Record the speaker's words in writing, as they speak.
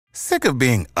Sick of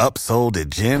being upsold at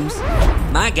gyms?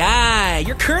 My guy,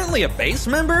 you're currently a base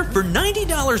member? For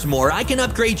 $90 more, I can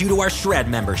upgrade you to our Shred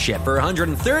membership. For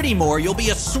 $130 more, you'll be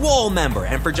a Swole member.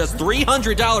 And for just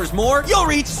 $300 more, you'll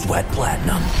reach Sweat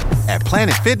Platinum. At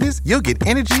Planet Fitness, you'll get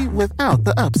energy without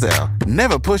the upsell.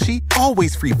 Never pushy,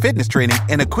 always free fitness training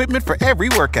and equipment for every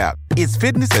workout. It's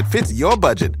fitness that fits your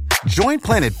budget. Join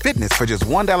Planet Fitness for just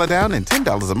 $1 down and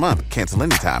 $10 a month. Cancel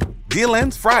anytime. Deal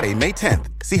ends Friday, May 10th.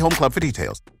 See Home Club for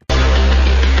details.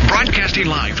 Broadcasting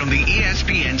live from the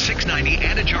ESPN 690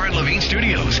 Anajar and Levine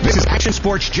studios. This is Action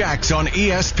Sports Jax on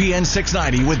ESPN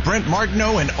 690 with Brent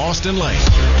Martineau and Austin Lane.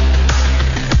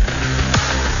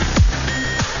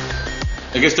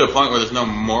 It gets to a point where there's no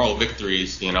moral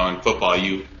victories, in football.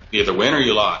 You either win or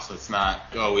you lost. It's not,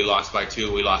 we lost by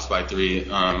 2, we lost by 3.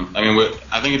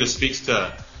 I think it just speaks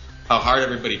to how hard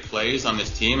everybody plays on this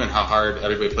team and how hard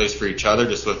everybody plays for each other,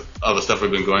 just with all the stuff we've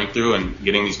been going through and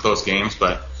getting these close games.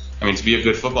 But to be a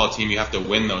good football team, you have to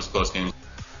win those close games.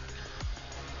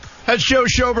 That's Joe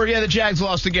Schober. Yeah, the Jags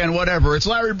lost again. Whatever. It's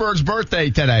Larry Bird's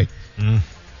birthday today.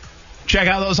 Check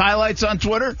out those highlights on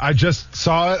Twitter. I just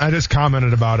saw it. I just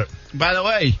commented about it. By the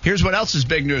way, here's what else is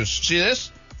big news. See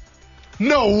this?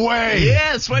 No way.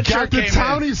 Yeah, sweatshirt got the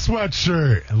Townie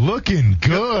sweatshirt. Looking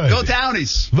good. Go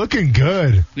Townies. Looking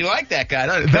good. You like that guy,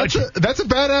 don't you? That's a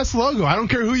badass logo. I don't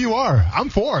care who you are. I'm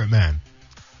for it, man.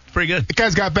 Pretty good. The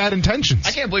guy's got bad intentions.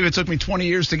 I can't believe it took me 20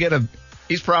 years to get a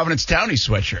East Providence Townie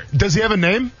sweatshirt. Does he have a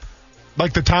name?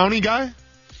 Like the Townie guy?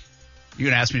 You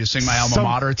going to ask me to sing my alma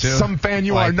mater, too? Some fan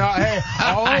you are not. Hey,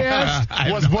 all I asked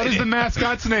was, what is the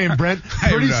mascot's name, Brent?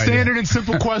 Pretty standard and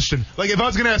simple question. Like, if I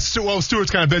was going to ask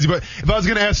Stuart's kind of busy, but if I was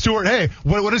going to ask Stuart, hey,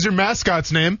 what is your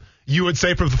mascot's name? You would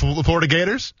say for the Florida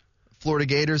Gators? Florida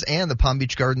Gators and the Palm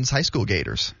Beach Gardens High School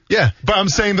Gators. Yeah, but I'm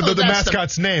saying the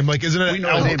mascot's name. Like, isn't it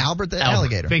Albert the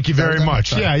Alligator? Thank you very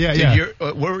much. Yeah.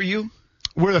 Where were you?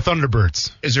 We're the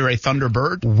Thunderbirds. Is there a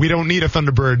Thunderbird? We don't need a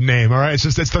Thunderbird name, all right?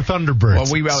 It's the Thunderbirds.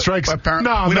 Well, we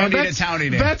don't need a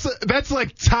Townie name. That's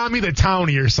like Tommy the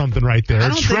Townie or something right there.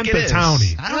 Trent the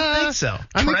Townie. I don't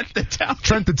think so.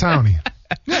 Trent the Townie.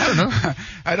 Yeah, I don't know.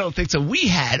 I don't think so.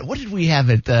 What did we have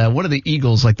at one of the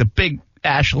Eagles, like the big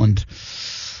Ashland?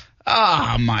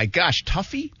 Oh, my gosh.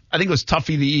 Tuffy? I think it was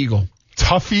Tuffy the Eagle.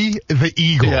 Tuffy the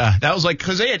Eagle. Yeah, that was like,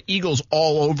 because they had eagles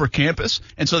all over campus,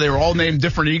 and so they were all named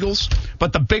different eagles,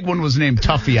 but the big one was named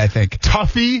Tuffy, I think.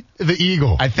 Tuffy the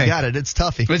Eagle. I think. You got it. It's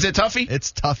Tuffy. Is it Tuffy?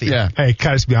 It's Tuffy. Yeah. Hey,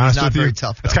 can I just be honest with you? Not very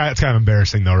tough, though. It's kind of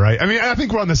embarrassing, though, right? I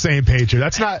think we're on the same page here.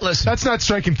 That's not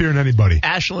striking fear in anybody.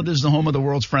 Ashland is the home of the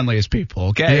world's friendliest people,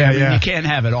 okay? Yeah. You can't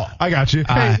have it all. I got you.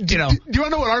 Hey, do you want to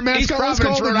know what our mascot East was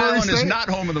Providence, called? Rhode Island is not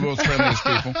home of the world's friendliest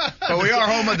people, but we are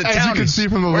home of the Townies. As you can see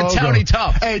from the logo. We're Townie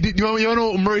tough. Hey, do you want to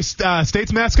know what Murray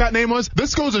State's mascot name was?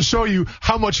 This goes to show you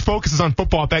how much focus is on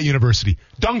football at that university.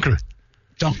 Dunker.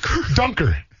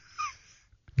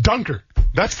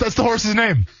 That's the horse's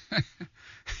name.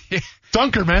 Yeah.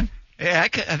 Dunker, man. Yeah,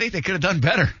 I think they could have done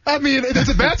better. It's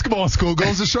a basketball school.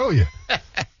 Goes to show you.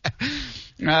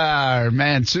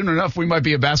 Man, soon enough we might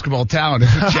be a basketball town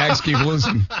if the Jags keep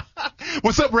losing.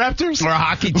 What's up, Raptors? We're a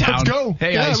hockey town. Let's go.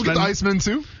 Hey, yeah, Iceman. We got the Iceman,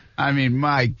 too.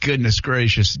 My goodness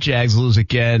gracious, Jags lose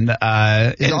again.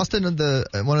 Is Austin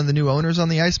one of the new owners on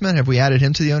the Iceman? Have we added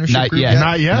him to the ownership group yet?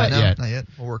 Not yet.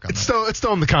 We'll work on that. It's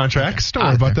still in the contracts. Don't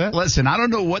worry about that. Listen, I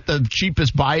don't know what the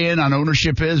cheapest buy-in on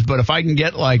ownership is, but if I can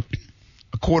get like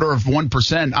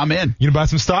 0.25%, I'm in. You gonna buy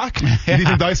some stock? Do you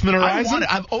think the Iceman are rising?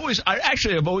 I've always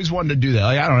wanted to do that.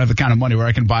 Like, I don't have the kind of money where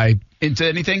I can buy into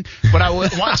anything, but I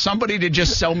want somebody to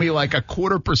just sell me like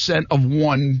 0.25% of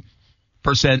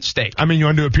 1% stake. You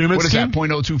want to do a pyramid scheme? What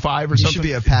is that, 0.025 or something? You should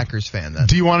be a Packers fan then.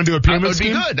 Do you want to do a pyramid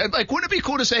scheme? It would be good. Like, wouldn't it be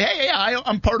cool to say, hey,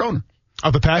 I'm part owner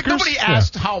of the Packers? Like, nobody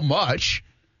asked how much.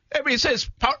 It says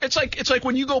it's like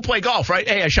when you go play golf, right?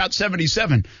 Hey, I shot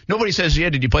 77. Nobody says, yeah,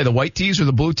 did you play the white tees or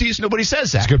the blue tees? Nobody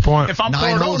says that. That's a good point. If I'm 9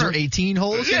 part holes owner, or 18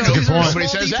 holes? Yeah, that's a good point. Nobody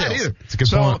says that either. That's a good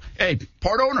point. Hey,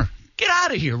 part owner. Get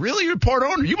out of here. Really? You're part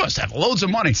owner? You must have loads of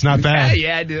money. It's not bad.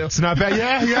 Yeah, I do. It's not bad.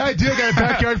 Yeah, I do. I got a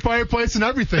backyard fireplace and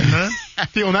everything, man.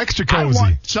 Feeling extra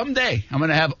cozy. Someday I'm going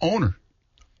to have owner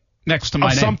next to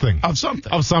my name. Of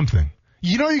something.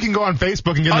 You can go on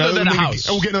Facebook and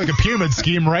get like a pyramid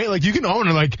scheme, right? Like, you can own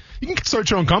it. Like, you can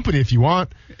start your own company if you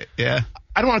want. Yeah.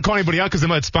 I don't want to call anybody out because they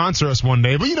might sponsor us one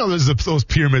day, but there's those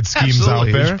pyramid schemes out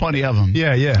there. There's plenty of them.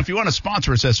 Yeah. If you want to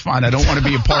sponsor us, that's fine. I don't want to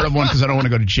be a part of one because I don't want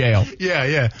to go to jail.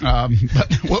 Yeah.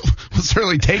 But we'll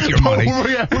certainly take your money.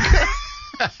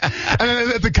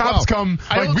 then if the cops come,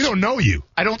 we don't know you.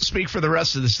 I don't speak for the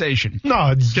rest of the station.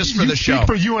 No, just for the show. Speak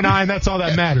for you and I, and that's all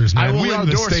that matters, man. We are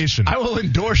the station. I will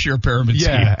endorse your pyramid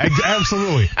scheme. Yeah,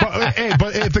 absolutely.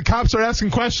 But if the cops are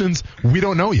asking questions, we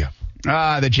don't know you.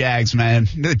 The Jags, man.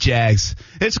 The Jags.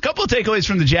 It's a couple of takeaways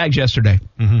from the Jags yesterday.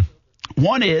 Mm-hmm.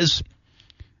 One is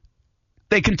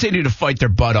they continue to fight their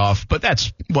butt off, but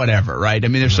that's whatever, right? I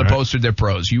mean, they're supposed to. They're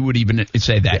pros. You would even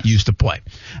say that. Used to play.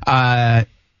 I'll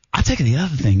take it. The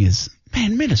other thing is,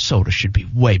 man, Minnesota should be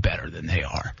way better than they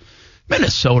are.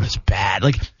 Minnesota's bad.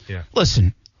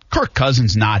 Listen, Kirk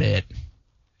Cousins not it.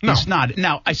 No. He's not.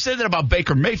 Now, I said that about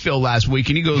Baker Mayfield last week,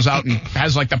 and he goes out and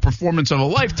has the performance of a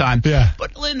lifetime. Yeah.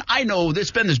 But, Lynn, I know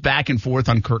there's been this back and forth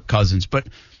on Kirk Cousins, but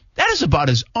that is about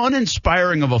as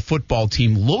uninspiring of a football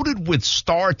team loaded with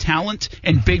star talent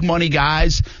and big money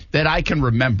guys that I can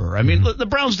remember. I mean, the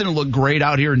Browns didn't look great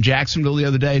out here in Jacksonville the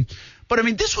other day, but, I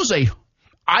mean, this was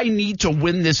I need to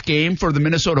win this game for the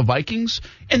Minnesota Vikings,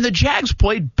 and the Jags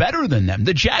played better than them.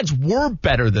 The Jags were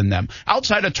better than them.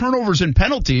 Outside of turnovers and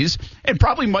penalties, and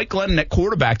probably Mike Glennon at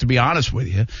quarterback, to be honest with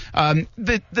you,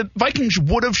 the Vikings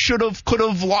would have, should have, could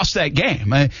have lost that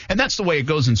game. And that's the way it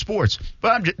goes in sports.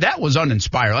 But that was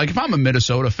uninspiring. If I'm a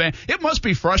Minnesota fan, it must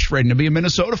be frustrating to be a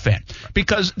Minnesota fan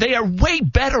because they are way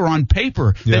better on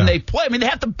paper than they play. I mean, they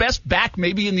have the best back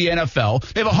maybe in the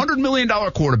NFL. They have a $100 million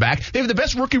quarterback. They have the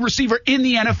best rookie receiver in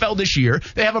the NFL this year.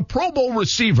 They have a Pro Bowl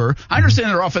receiver. I understand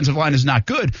their offensive line is not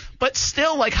good, but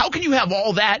still, how can you have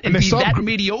all that and be that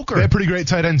mediocre? They have pretty great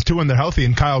tight ends, too, when they're healthy,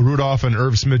 and Kyle Rudolph and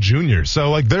Irv Smith Jr.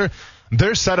 So,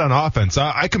 they're set on offense.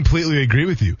 I completely agree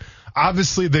with you.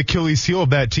 Obviously, the Achilles heel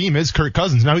of that team is Kirk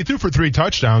Cousins. Now, he threw for 3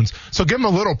 touchdowns, so give him a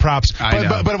little props.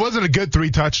 But it wasn't a good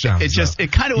 3 touchdowns.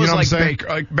 It kind of was like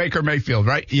Baker Mayfield,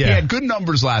 right? Yeah. He had good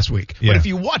numbers last week. Yeah. But if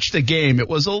you watch the game, it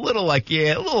was a little a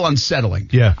little unsettling.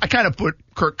 Yeah. I kind of put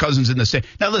Kirk Cousins in the same.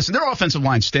 Now, listen, their offensive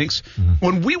line stinks. Mm-hmm.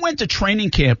 When we went to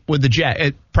training camp with the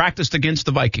Jags, practiced against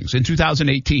the Vikings in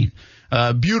 2018,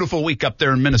 beautiful week up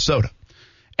there in Minnesota.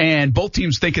 And both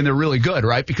teams thinking they're really good,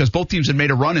 right? Because both teams had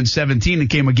made a run in 17 and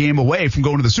came a game away from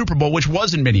going to the Super Bowl, which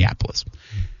was in Minneapolis.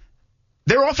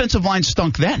 Their offensive line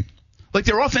stunk then.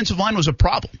 Their offensive line was a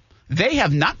problem. They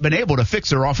have not been able to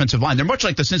fix their offensive line. They're much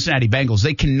like the Cincinnati Bengals.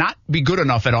 They cannot be good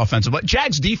enough at offensive line.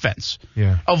 Jags defense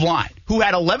of line, who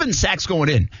had 11 sacks going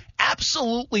in,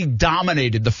 absolutely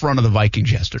dominated the front of the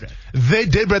Vikings yesterday. They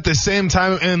did, but at the same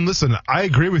time, and listen, I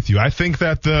agree with you. I think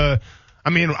that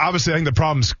obviously I think the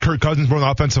problem is Kirk Cousins more on the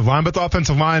offensive line, but the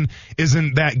offensive line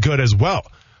isn't that good as well.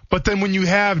 But then when you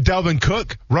have Dalvin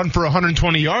Cook run for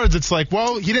 120 yards, it's he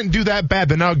didn't do that bad.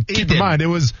 But now keep in mind, it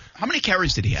was... How many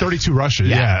carries did he have? 32 rushes.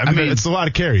 Yeah. I mean, it's a lot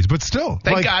of carries, but still.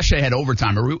 Thank gosh they had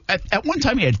overtime. At one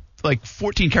time, he had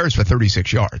 14 carries for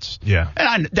 36 yards. Yeah.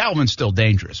 And Dalvin's still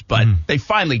dangerous, but they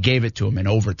finally gave it to him in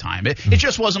overtime. It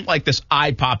just wasn't like this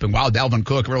eye-popping, wow, Dalvin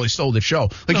Cook really stole the show.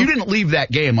 You didn't leave that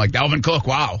game like Dalvin Cook,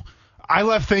 wow. I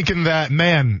left thinking that,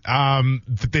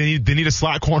 they need a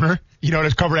slot corner,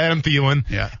 to cover Adam Thielen.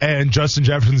 Yeah. And Justin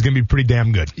Jefferson's going to be pretty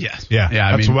damn good. Yes. Yeah.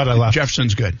 That's what I left.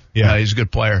 Jefferson's good. Yeah. He's a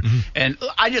good player. Mm-hmm. And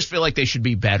I just feel like they should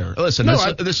be better. Listen,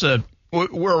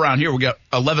 we're around here. We got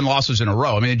 11 losses in a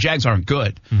row. I mean, the Jags aren't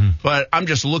good, but I'm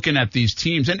just looking at these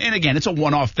teams. And again, it's a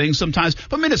one-off thing sometimes,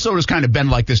 but Minnesota's kind of been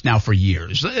like this now for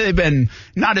years. They've been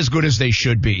not as good as they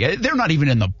should be. They're not even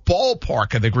in the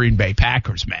ballpark of the Green Bay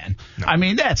Packers, man. No. I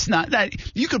mean, that's not that.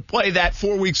 You could play that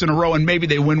 4 weeks in a row and maybe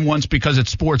they win once because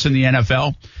it's sports in the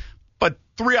NFL, but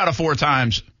 3 out of 4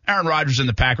 times, Aaron Rodgers and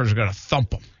the Packers are going to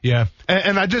thump them. Yeah.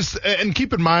 And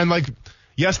keep in mind,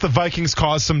 yes, the Vikings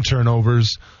caused some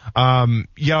turnovers. I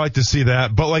like to see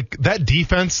that. But, that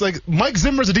defense, Mike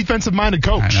Zimmer's a defensive-minded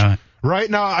coach. I know. Right?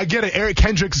 Now, I get it. Eric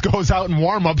Kendricks goes out in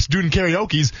warm-ups doing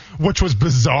karaoke's, which was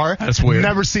bizarre. That's weird.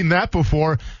 Never seen that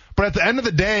before. But at the end of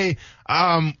the day,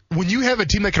 when you have a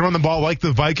team that can run the ball like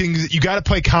the Vikings, you got to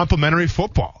play complementary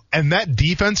football. And that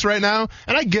defense right now,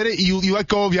 and I get it, you let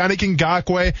go of Yannick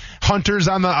Ngakoue, Hunter's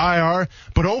on the IR.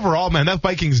 But overall, man, that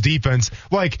Vikings defense,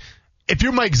 if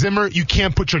you're Mike Zimmer, you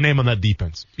can't put your name on that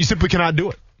defense. You simply cannot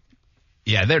do it.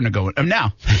 Yeah, they're going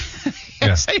now.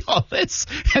 Say all this,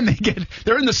 and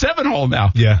they're in the 7 hole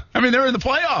now. Yeah, I mean they're in the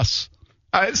playoffs.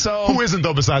 So who isn't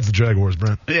though besides the Jaguars,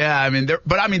 Brent? Yeah, I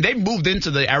mean they moved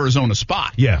into the Arizona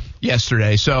spot. Yeah,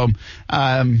 yesterday. So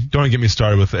don't get me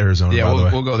started with Arizona. Yeah, by the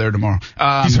way. We'll go there tomorrow.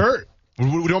 He's hurt. What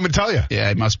do you want me to tell you?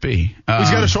 Yeah, it must be. He's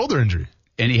got a shoulder injury,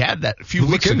 and he had that a few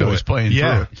weeks ago. He's playing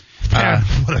through it. Man,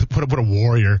 what a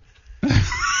warrior.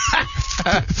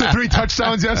 3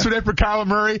 touchdowns yesterday for Kyler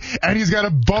Murray, and he's got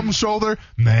a bum shoulder.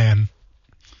 Man.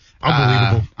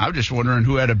 Unbelievable. I'm just wondering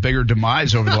who had a bigger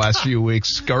demise over the last few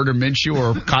weeks, Gardner Minshew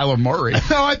or Kyler Murray.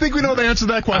 No, I think we know the answer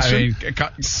to that question. I mean,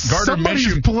 Gardner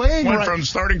Minshew went from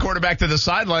starting quarterback to the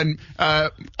sideline.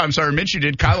 Minshew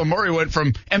did. Kyler Murray went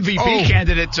from MVP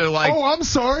candidate to I'm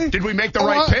sorry. Did we make the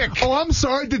right pick? I'm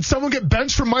sorry. Did someone get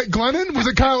benched from Mike Glennon? Was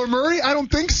it Kyler Murray? I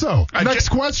don't think so. Next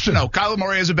question. No, Kyler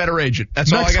Murray is a better agent.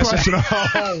 That's all I got to say. Next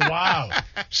question. Oh, wow.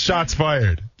 Shots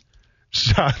fired.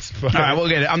 Shots fired. All right, we'll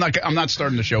get it. I'm not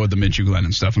starting the show with the Minshew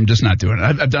Glennon stuff. I'm just not doing it.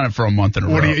 I've done it for a month in a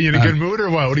row. What are you in a good mood or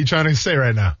what? What are you trying to say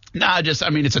right now?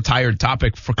 It's a tired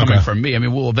topic coming from me. I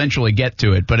mean, we'll eventually get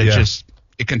to it, but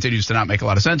it continues to not make a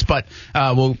lot of sense. But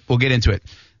we'll get into it.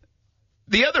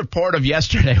 The other part of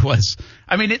yesterday was,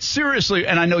 it's seriously,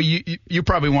 and I know you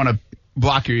probably want to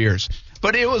block your ears,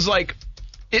 but it was like,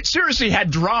 it seriously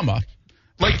had drama.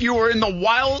 Like you were in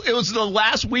it was the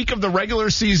last week of the regular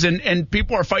season and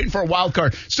people are fighting for a wild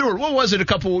card. Stuart, what was it a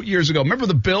couple years ago? Remember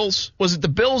the Bills? Was it the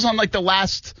Bills on the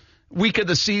last week of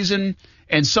the season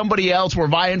and somebody else were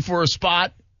vying for a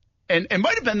spot? And it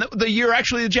might have been the year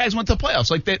actually the Jags went to the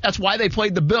playoffs. That's why they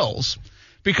played the Bills.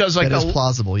 Because that is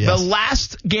plausible, yes. The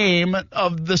last game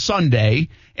of the Sunday,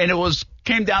 and it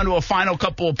came down to a final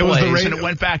couple of plays, and it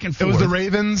went back and forth. It was the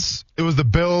Ravens, it was the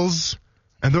Bills,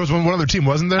 and there was one other team,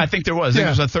 wasn't there? I think there was. I think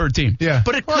it was a third team. Yeah.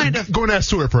 But it kind of... Go and ask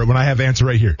Stuart for it when I have the answer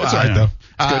right here. It's all right, though.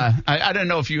 I didn't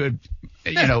know if you had,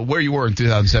 where you were in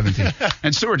 2017.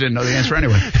 And Stuart didn't know the answer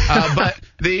anyway.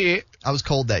 I was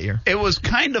cold that year. It was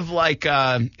kind of like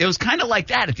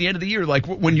that at the end of the year, like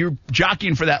when you're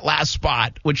jockeying for that last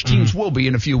spot, which teams will be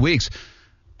in a few weeks.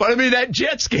 But that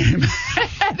Jets game,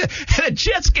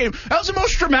 that was the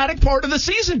most dramatic part of the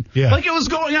season. Yeah. Like it was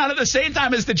going on at the same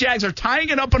time as the Jags are tying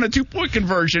it up on a 2-point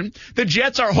conversion. The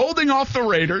Jets are holding off the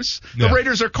Raiders. The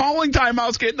Raiders are calling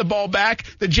timeouts, getting the ball back.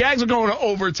 The Jags are going to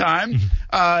overtime.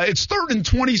 It's 3rd and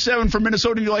 27 for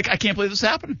Minnesota, and you're like, I can't believe this is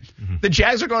happening. The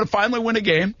Jags are going to finally win a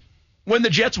game when the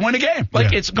Jets win a game.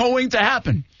 It's going to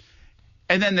happen.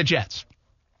 And then the Jets.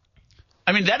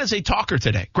 That is a talker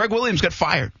today. Greg Williams got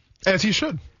fired. As he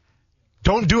should.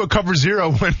 Don't do a cover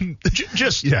zero when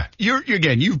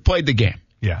you've played the game.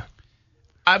 Yeah.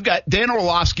 I've got Dan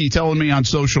Orlovsky telling me on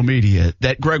social media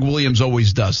that Greg Williams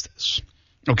always does this.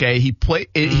 Okay, he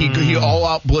all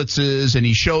out blitzes and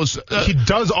he shows he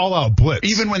does all out blitz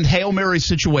even when Hail Mary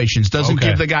situations doesn't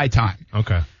give the guy time.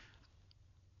 Okay.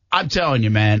 I'm telling you,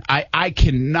 man, I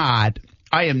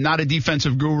am not a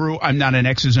defensive guru. I'm not an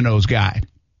X's and O's guy.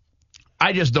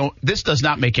 This does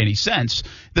not make any sense.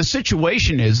 The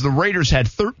situation is the Raiders had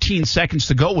 13 seconds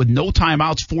to go with no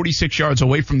timeouts, 46 yards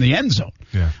away from the end zone.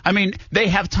 Yeah. They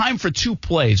have time for 2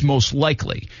 plays, most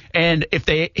likely. And if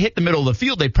they hit the middle of the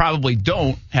field, they probably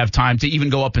don't have time to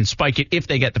even go up and spike it if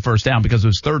they get the first down because it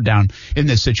was 3rd down in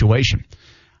this situation.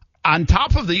 On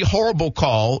top of the horrible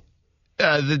call,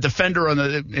 the defender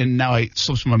and now it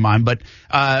slips my mind, but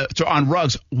on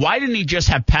Ruggs, why didn't he just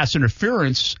have pass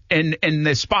interference and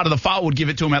the spot of the foul would give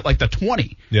it to him at the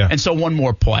 20? Yeah. And so one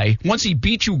more play. Once he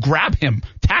beats you, grab him,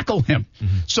 tackle him.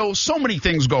 Mm-hmm. So many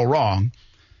things go wrong.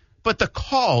 But the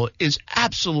call is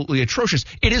absolutely atrocious.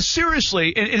 It is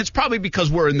seriously, and it's probably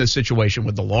because we're in this situation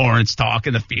with the Lawrence talk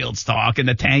and the Fields talk and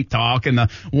the Tank talk and the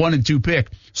 1 and 2 pick.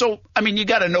 So, you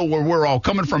got to know where we're all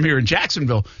coming from here in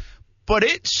Jacksonville. But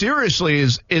it seriously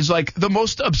is like the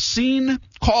most obscene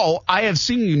call I have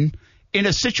seen in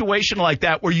a situation like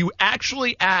that where you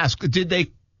actually ask, did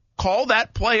they call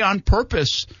that play on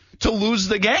purpose to lose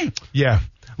the game? Yeah.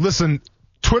 Listen,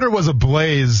 Twitter was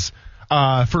ablaze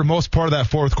for most part of that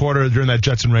 4th quarter during that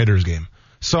Jets and Raiders game.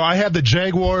 So I had the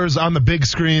Jaguars on the big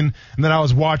screen, and then I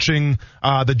was watching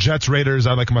the Jets Raiders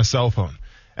on my cell phone.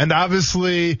 And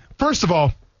obviously, first of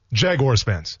all, Jaguars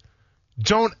fans,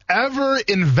 don't ever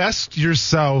invest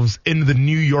yourselves in the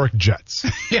New York Jets.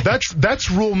 Yeah.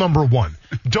 That's rule number 1.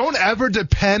 Don't ever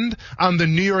depend on the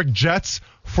New York Jets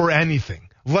for anything.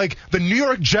 The New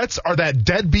York Jets are that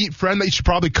deadbeat friend that you should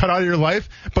probably cut out of your life,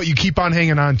 but you keep on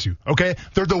hanging on to, okay?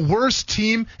 They're the worst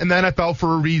team in the NFL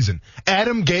for a reason.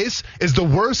 Adam Gase is the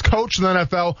worst coach in the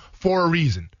NFL for a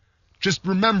reason. Just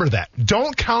remember that.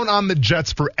 Don't count on the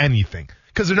Jets for anything,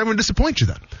 because they're never going to disappoint you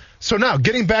then. So now,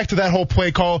 getting back to that whole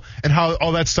play call and how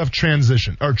all that stuff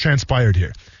transpired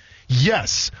here.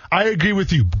 Yes, I agree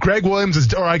with you. Greg Williams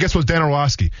was Dan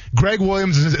Orlovsky. Greg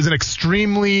Williams is an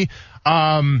extremely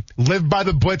live by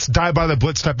the blitz, die by the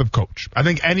blitz type of coach. I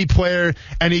think any player,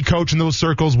 any coach in those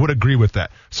circles would agree with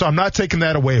that. So I'm not taking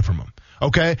that away from him.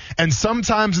 Okay? And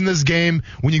sometimes in this game,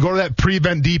 when you go to that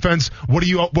prevent defense, what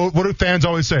do fans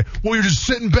always say? Well, you're just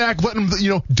sitting back, letting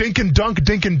them, dink and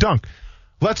dunk.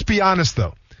 Let's be honest,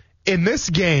 though. in this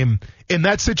game, in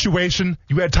that situation,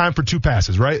 you had time for 2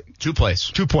 passes, right? 2 plays.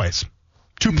 2 plays.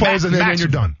 2 plays, and then you're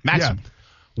done. Maximum. Yeah.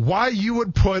 Why you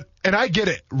would put, and I get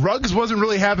it, Ruggs wasn't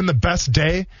really having the best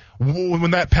day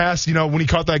when that pass, when he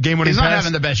caught that game when he's he passed. He's not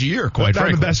having the best year, quite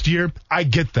frankly. Not the best year. I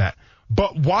get that.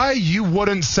 But why you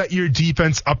wouldn't set your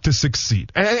defense up to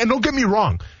succeed? And don't get me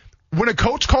wrong. When a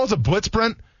coach calls a blitz,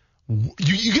 Brent,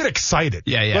 you get excited.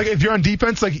 Yeah. Like, if you're on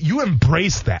defense, like, you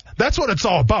embrace that. That's what it's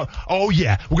all about. Oh,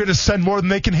 yeah, we're going to send more than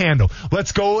they can handle.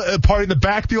 Let's go party in the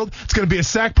backfield. It's going to be a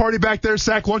sack party back there,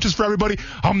 sack lunches for everybody.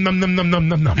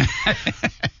 Nom.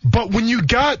 But when you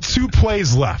got 2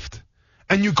 plays left,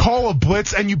 and you call a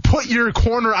blitz, and you put your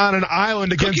corner on an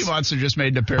island against... Cookie Monster just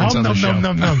made an appearance on the show.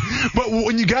 But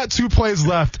when you got 2 plays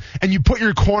left, and you put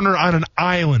your corner on an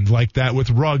island like that with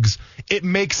Ruggs, it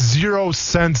makes 0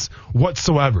 sense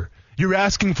whatsoever. You're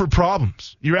asking for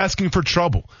problems. You're asking for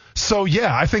trouble. So,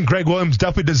 yeah, I think Greg Williams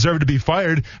definitely deserved to be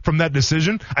fired from that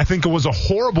decision. I think it was a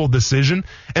horrible decision.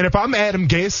 And if I'm Adam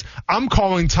Gase, I'm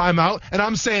calling timeout, and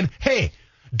I'm saying, hey,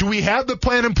 do we have the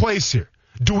plan in place here?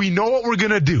 Do we know what we're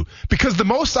going to do? Because the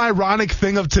most ironic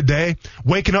thing of today,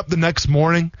 waking up the next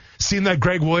morning, seeing that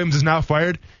Greg Williams is now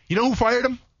fired, you know who fired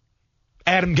him?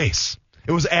 Adam Gase.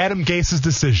 It was Adam Gase's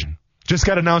decision. Just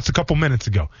got announced a couple minutes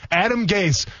ago. Adam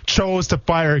Gase chose to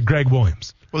fire Greg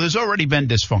Williams. Well, there's already been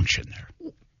dysfunction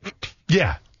there.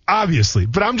 Yeah, obviously.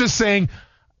 But I'm just saying,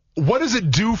 what does it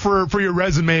do for your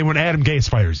resume when Adam Gase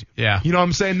fires you? Yeah. You know what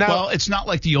I'm saying? Now, well, it's not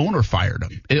like the owner fired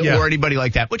him or anybody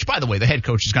like that, which, by the way, the head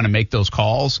coach is going to make those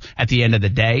calls at the end of the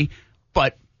day.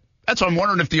 But that's what I'm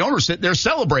wondering if the owner's they're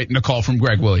celebrating a call from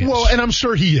Greg Williams. Well, and I'm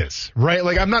sure he is, right?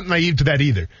 Like, I'm not naive to that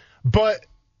either. But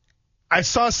I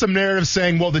saw some narrative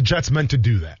saying, well, the Jets meant to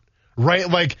do that, right?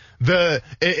 Like,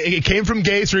 it came from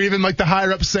Gase or even like the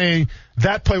higher up saying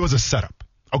that play was a setup.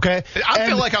 Okay? I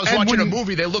feel like I was watching a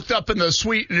movie. They looked up in the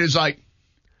suite and it was like,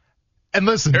 and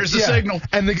listen, there's the signal.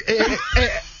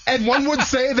 And one would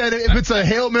say that if it's a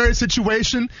Hail Mary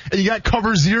situation and you got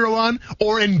cover 0 on,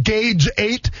 or engage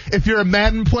 8 if you're a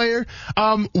Madden player,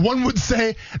 one would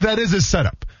say that is a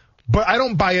setup. But I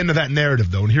don't buy into that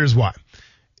narrative, though, and here's why.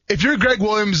 If you're Greg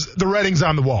Williams, the writing's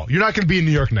on the wall. You're not going to be in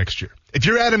New York next year. If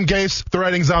you're Adam Gase, the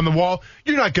writing's on the wall.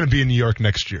 You're not going to be in New York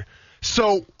next year.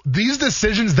 So these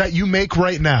decisions that you make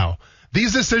right now,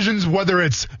 these decisions, whether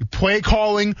it's play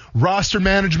calling, roster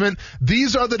management,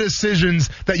 these are the decisions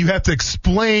that you have to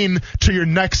explain to your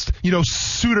next,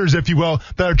 suitors, if you will,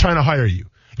 that are trying to hire you.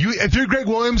 If you're Greg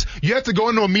Williams, you have to go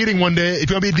into a meeting one day,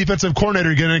 if you're going to be a defensive coordinator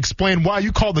again, and explain why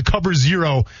you called the cover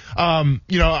 0, on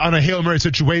a Hail Mary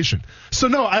situation. So,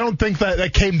 no, I don't think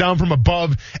that came down from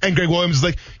above, and Greg Williams is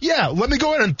like, yeah, let me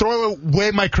go ahead and throw away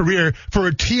my career for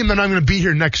a team that I'm going to be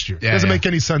here next year. It doesn't make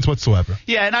any sense whatsoever.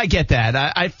 Yeah, and I get that.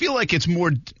 I feel like it's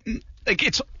more... Like,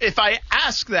 if I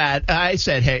ask that, I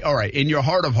said, hey, all right, in your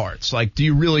heart of hearts, like, do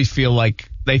you really feel like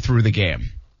they threw the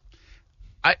game?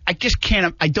 I just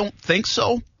can't. I don't think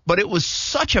so. But it was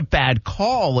such a bad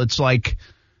call. It's like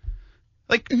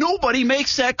nobody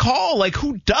makes that call. Like,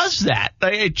 who does that?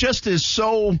 It just is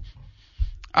so.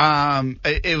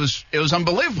 It was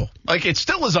unbelievable. Like, it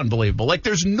still is unbelievable. Like,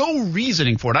 there's no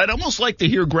reasoning for it. I'd almost like to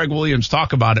hear Greg Williams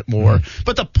talk about it more.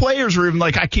 But the players are even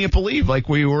like, I can't believe like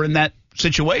we were in that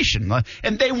situation.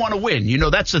 And they want to win.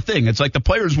 That's the thing. It's like the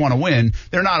players want to win.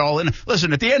 They're not all in.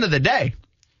 Listen, at the end of the day,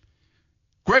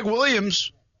 Greg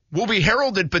Williams will be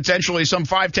heralded potentially some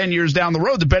 5-10 years down the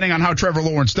road, depending on how Trevor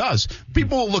Lawrence does.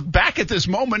 People will look back at this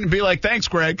moment and be like, thanks,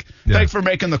 Greg. Yeah. Thanks for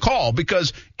making the call.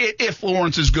 Because if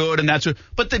Lawrence is good and that's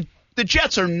 – but the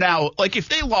Jets are now – like, if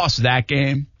they lost that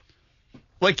game,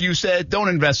 like you said, don't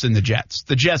invest in the Jets.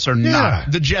 The Jets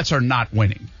are not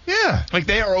winning. Yeah. Like,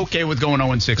 they are okay with going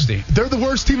 0-16. They're the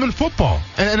worst team in football.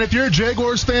 And if you're a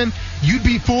Jaguars fan, you'd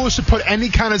be foolish to put any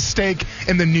kind of stake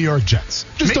in the New York Jets.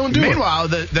 Just don't do it. Meanwhile,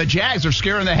 the Jags are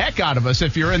scaring the heck out of us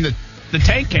if you're in the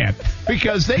tank camp.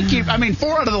 Because they keep, 4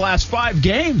 out of the last 5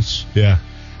 games. Yeah.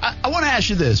 I want to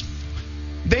ask you this.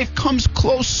 They've come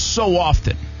close so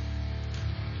often.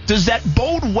 Does that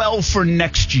bode well for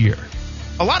next year?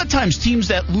 A lot of times teams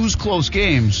that lose close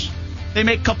games, they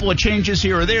make a couple of changes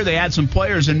here or there. They add some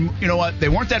players, and you know what? They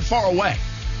weren't that far away.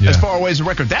 As far away as the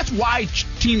record. That's why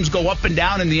teams go up and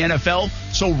down in the NFL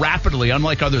so rapidly,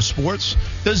 unlike other sports.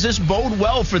 Does this bode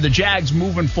well for the Jags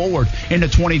moving forward into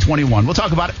 2021? We'll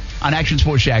talk about it on Action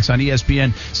Sports Jax on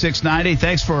ESPN 690.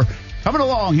 Thanks for coming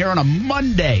along here on a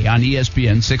Monday on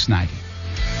ESPN 690.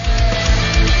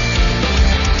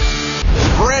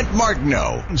 Brent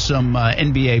Martineau. Some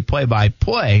NBA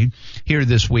play-by-play here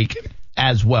this week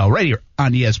as well, right here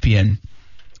on ESPN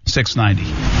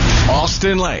 690.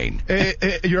 Austin Lane.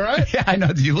 You all right? Yeah, I know.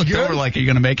 Did you look over like, are you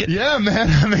going to make it? Yeah, man.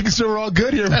 I'm making sure we're all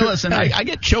good here. Hey, listen, I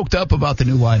get choked up about the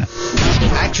new lineup.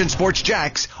 Action Sports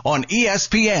Jax on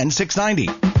ESPN 690.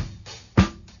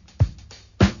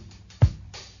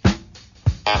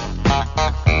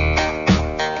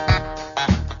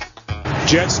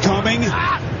 Jets coming.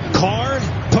 Carr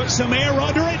puts some air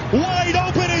under it. Wide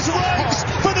open is Ruggs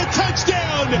for the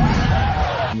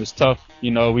touchdown. It was tough.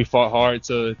 We fought hard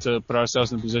to put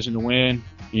ourselves in a position to win.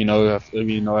 That's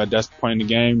the point in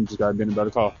the game. Just got to be in a better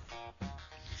call.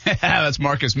 That's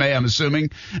Marcus May, I'm assuming.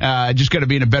 Just got to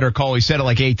be in a better call. He said it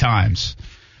like 8 times.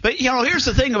 But, here's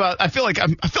the thing about I feel like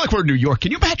we're in New York.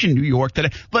 Can you imagine New York today?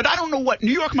 But I don't know what.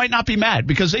 New York might not be mad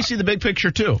because they see the big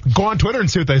picture, too. Go on Twitter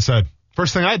and see what they said.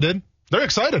 First thing I did. They're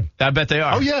excited. I bet they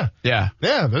are. Oh, yeah. Yeah.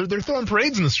 Yeah, they're throwing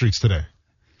parades in the streets today.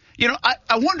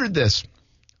 I wondered this.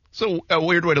 So a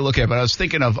weird way to look at it, but I was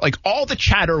thinking of, all the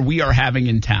chatter we are having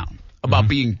in town about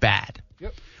being bad.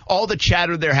 Yep. All the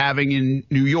chatter they're having in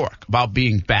New York about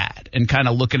being bad and kind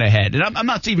of looking ahead. And I'm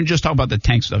not even just talking about the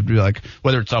tank stuff,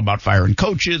 whether it's talking about firing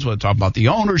coaches, whether it's talking about the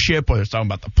ownership, whether it's talking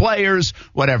about the players,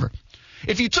 whatever.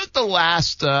 If you took the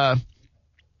last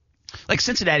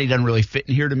Cincinnati doesn't really fit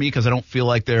in here to me because I don't feel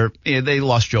like they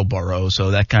lost Joe Burrow,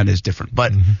 so that kind of is different.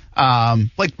 But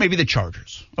maybe the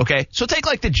Chargers, okay? So take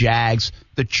the Jags,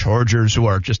 the Chargers, who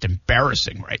are just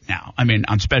embarrassing right now. I mean,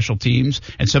 on special teams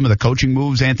and some of the coaching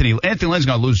moves, Anthony Lynn's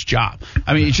going to lose his job.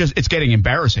 I mean, it's getting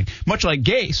embarrassing. Much like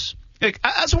Gase.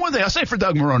 That's one thing I'll say for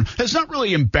Doug Marrone. It's not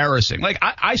really embarrassing.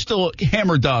 I still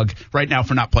hammer Doug right now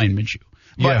for not playing Minshew.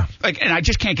 But, and I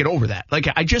just can't get over that.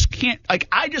 I just can't.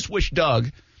 I just wish Doug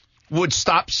would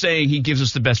stop saying he gives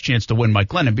us the best chance to win Mike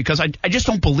Glennon because I just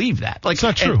don't believe that. It's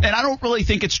not true. And I don't really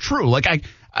think it's true.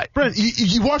 Brent,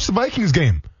 you watched the Vikings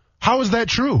game. How is that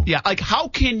true? Yeah, how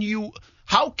can you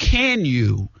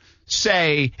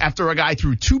say after a guy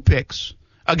threw 2 picks,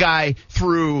 a guy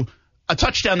threw a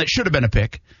touchdown that should have been a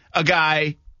pick, a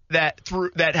guy that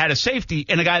had a safety,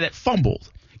 and a guy that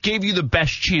fumbled, gave you the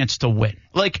best chance to win?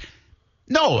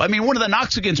 No, I mean, one of the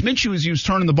knocks against Minshew is he was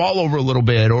turning the ball over a little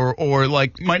bit or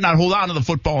might not hold on to the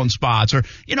football in spots or,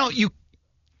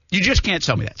 you just can't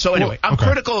tell me that. So anyway, I'm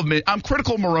critical of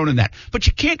Marrone in that. But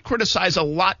you can't criticize a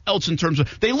lot else in terms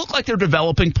of they look like they're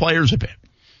developing players a bit.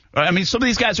 Right? I mean, some of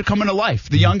these guys are coming to life,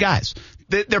 the young guys.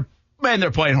 They're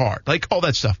playing hard, all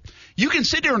that stuff. You can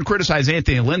sit there and criticize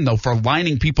Anthony Lynn, though, for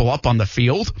lining people up on the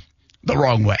field the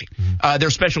wrong way. Their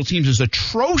special teams is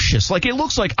atrocious. It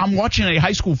looks like I'm watching a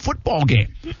high school football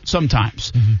game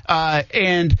sometimes.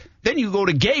 And then you go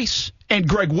to Gase and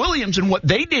Greg Williams and what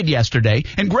they did yesterday.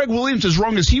 And Greg Williams, as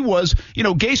wrong as he was,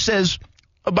 Gase says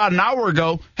about an hour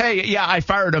ago, hey, yeah, I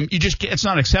fired him. It's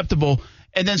not acceptable.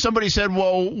 And then somebody said,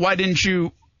 well, why didn't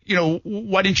you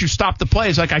stop the play?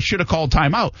 It's I should have called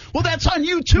timeout. Well, that's on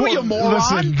you too, you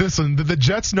moron. Listen, the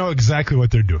Jets know exactly what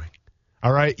they're doing.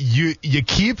 All right, you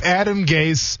keep Adam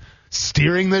Gase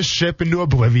steering this ship into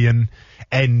oblivion,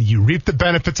 and you reap the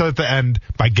benefits at the end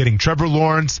by getting Trevor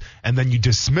Lawrence, and then you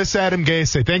dismiss Adam Gase,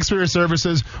 say thanks for your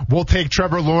services, we'll take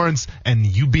Trevor Lawrence, and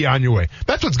you be on your way.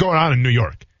 That's what's going on in New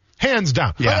York, hands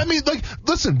down. Yeah. I mean,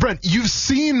 listen, Brent, you've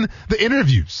seen the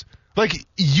interviews.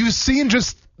 You've seen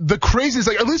just the craziness.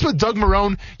 At least with Doug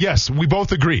Marrone, yes, we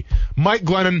both agree. Mike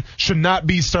Glennon should not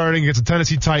be starting against the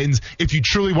Tennessee Titans if you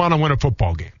truly want to win a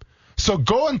football game. So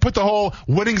go and put the whole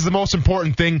winning is the most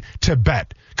important thing to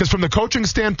bed. Because from the coaching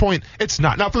standpoint, it's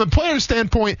not. Now, from the player's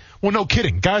standpoint, well, no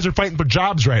kidding. Guys are fighting for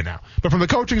jobs right now. But from the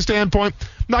coaching standpoint,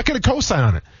 I'm not going to co-sign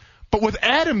on it. But with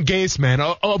Adam Gase, man,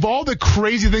 of all the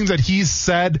crazy things that he's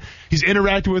said, he's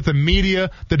interacted with the media,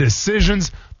 the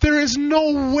decisions, there is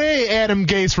no way Adam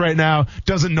Gase right now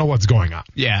doesn't know what's going on.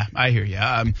 Yeah, I hear you.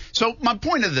 So my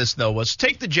point of this, though, was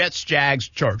take the Jets, Jags,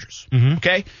 Chargers,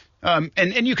 okay?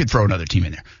 And you could throw another team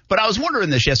in there. But I was wondering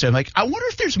this yesterday. I wonder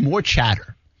if there's more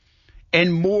chatter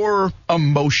and more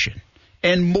emotion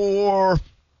and more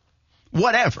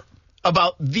whatever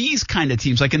about these kind of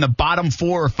teams, in the bottom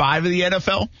 4 or 5 of the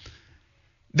NFL,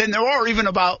 than there are even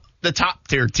about the top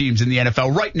tier teams in the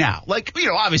NFL right now.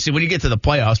 Obviously when you get to the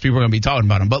playoffs, people are going to be talking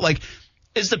about them. But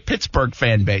is the Pittsburgh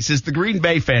fan base, is the Green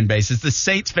Bay fan base, is the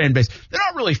Saints fan base, they're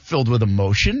not really filled with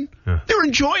emotion. Yeah. They're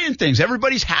enjoying things.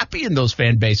 Everybody's happy in those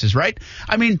fan bases, right?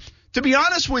 I mean, to be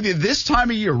honest with you, this time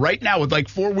of year right now with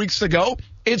 4 weeks to go,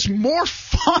 it's more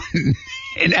fun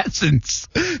in essence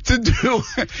to do.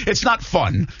 It's not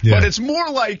fun, but it's more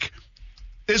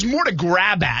there's more to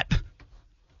grab at.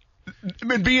 I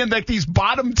mean, being these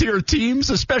bottom tier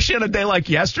teams, especially on a day like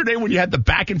yesterday when you had the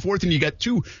back and forth and you got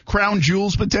 2 crown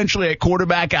jewels potentially at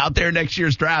quarterback out there next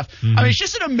year's draft. I mean, it's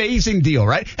just an amazing deal,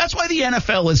 right? That's why the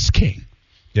NFL is king.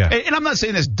 Yeah. And I'm not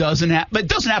saying this doesn't happen, but it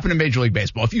doesn't happen in Major League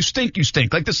Baseball. If you stink, you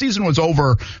stink. Like the season was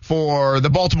over for the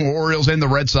Baltimore Orioles and the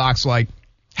Red Sox like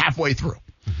halfway through.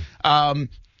 In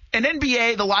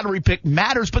NBA, the lottery pick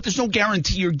matters, but there's no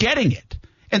guarantee you're getting it.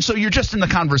 And so you're just in the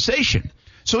conversation.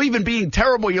 So even being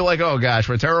terrible, you're like, oh gosh,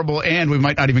 we're terrible, and we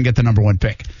might not even get the number one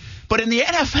pick. But in the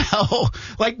NFL,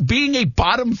 like being a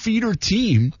bottom feeder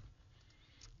team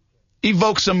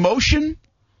evokes emotion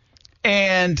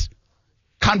and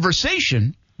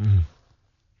conversation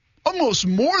almost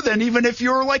more than even if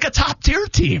you're like a top tier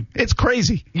team. It's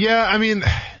crazy. Yeah, I mean,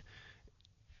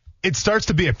 it starts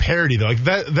to be a parody though. Like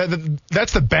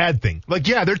that's the bad thing. Like,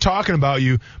 yeah, they're talking about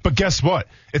you, but guess what?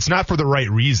 It's not for the right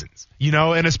reasons, you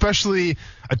know. And especially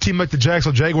a team like the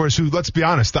Jacksonville Jaguars, who, let's be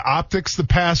honest, the optics the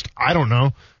past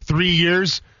 3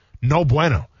 years, no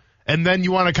bueno. And then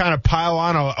you want to kind of pile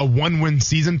on a 1-win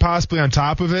season possibly on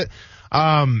top of it.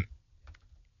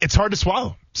 It's hard to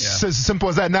swallow. Yeah. As simple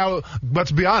as that. Now,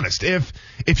 let's be honest.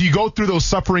 If you go through those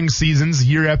suffering seasons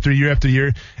year after year after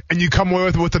year, and you come away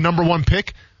with the number one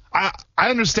pick, I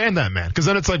understand that, man. Because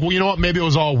then it's like, well, you know what? Maybe it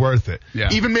was all worth it. Yeah.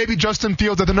 Even maybe Justin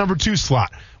Fields at the number 2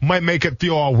 slot might make it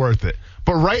feel all worth it.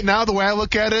 But right now, the way I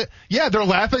look at it, yeah, they're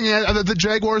laughing at the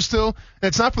Jaguars still.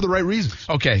 It's not for the right reasons.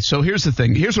 Okay, so here's the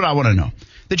thing. Here's what I want to know.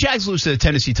 The Jags lose to the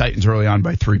Tennessee Titans early on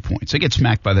by 3 points. They get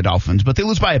smacked by the Dolphins, but they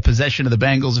lose by a possession of the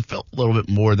Bengals. It felt a little bit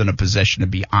more than a possession, to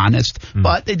be honest,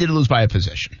 but they did lose by a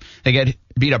possession. They get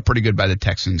beat up pretty good by the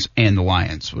Texans and the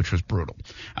Lions, which was brutal.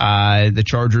 The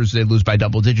Chargers, they lose by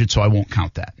double digits, so I won't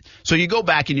count that. So you go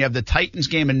back and you have the Titans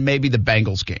game and maybe the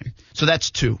Bengals game. So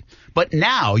that's 2. But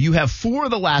now you have 4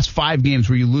 of the last 5 games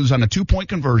where you lose on a 2-point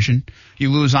conversion. You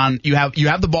lose on you have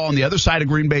the ball on the other side of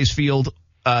Green Bay's field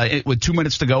with 2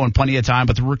 minutes to go and plenty of time,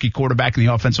 but the rookie quarterback and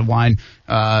the offensive line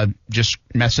just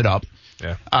mess it up.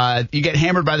 Yeah. You get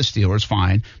hammered by the Steelers,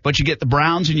 fine, but you get the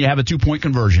Browns and you have a 2-point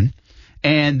conversion,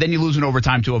 and then you lose in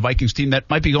overtime to a Vikings team that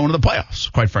might be going to the playoffs,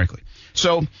 quite frankly.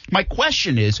 So my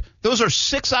question is, those are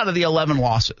 6 out of the 11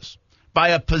 losses by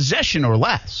a possession or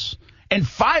less, and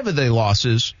 5 of the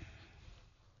losses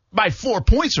by 4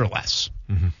 points or less.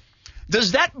 Mm-hmm.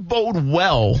 Does that bode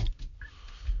well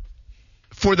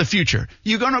for the future?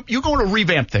 You're going to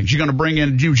revamp things. You're going to bring in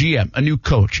a new GM, a new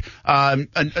coach,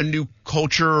 a new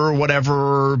culture or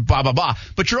whatever, blah, blah, blah.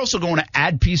 But you're also going to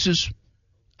add pieces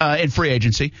in free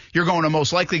agency. You're going to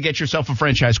most likely get yourself a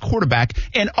franchise quarterback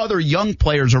and other young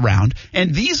players around.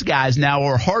 And these guys now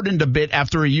are hardened a bit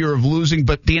after a year of losing,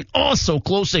 but being so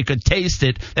close they could taste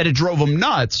it that it drove them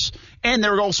nuts. And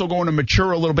they're also going to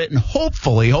mature a little bit and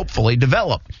hopefully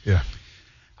develop. Yeah.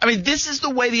 I mean, this is the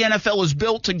way the NFL is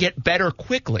built to get better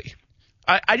quickly.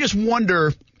 I just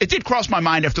wonder, it did cross my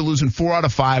mind after losing 4 out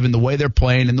of 5 and the way they're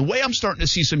playing and the way I'm starting to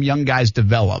see some young guys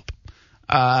develop,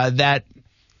 that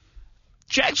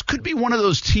Jags could be one of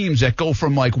those teams that go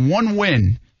from like 1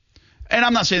 win, and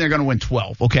I'm not saying they're going to win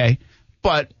 12, okay?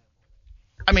 But,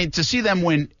 I mean, to see them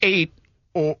win 8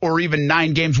 or even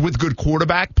 9 games with good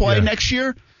quarterback play next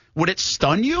year, would it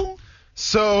stun you?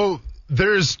 So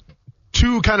there's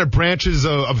 2 kind of branches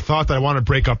of thought that I want to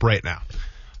break up right now.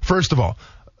 First of all,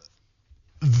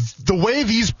 the way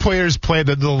these players play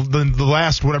the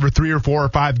last, 3 or 4 or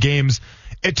 5 games,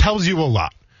 it tells you a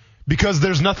lot because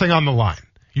there's nothing on the line.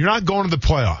 You're not going to the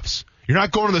playoffs. You're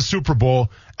not going to the Super Bowl.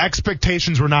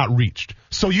 Expectations were not reached.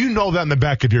 So you know that in the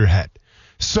back of your head.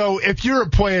 So if you're a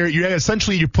player,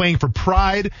 you're playing for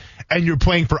pride and you're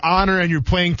playing for honor and you're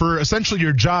playing for essentially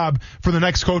your job for the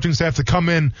next coaching staff to come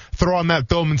in, throw on that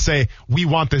film and say, we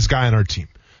want this guy on our team.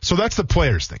 So that's the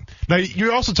players thing. Now,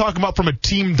 you're also talking about from a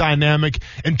team dynamic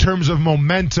in terms of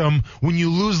momentum. When you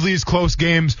lose these close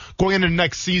games going into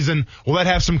next season, will that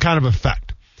have some kind of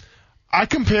effect? I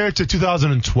compare it to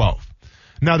 2012.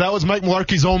 Now, that was Mike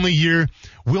Mularkey's only year.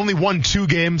 We only won 2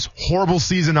 games. Horrible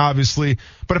season, obviously.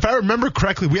 But if I remember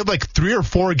correctly, we had like 3 or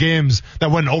 4 games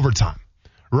that went in overtime,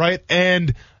 right?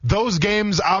 And those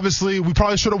games, obviously, we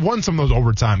probably should have won some of those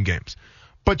overtime games.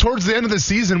 But towards the end of the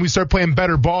season, we started playing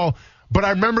better ball. But I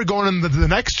remember going into the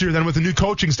next year then with the new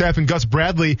coaching staff and Gus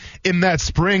Bradley in that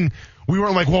spring, we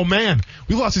weren't like, well, man,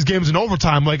 we lost these games in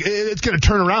overtime. Like, it's going to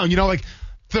turn around. You know, like,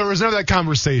 there was never that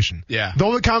conversation. Yeah. The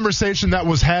only conversation that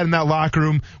was had in that locker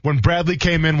room when Bradley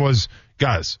came in was,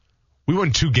 guys, we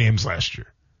won 2 games last year.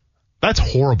 That's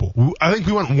horrible. I think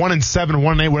we went 1-7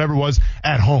 or 1-8, whatever it was,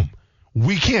 at home.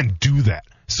 We can't do that.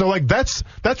 So, like, that's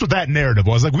what that narrative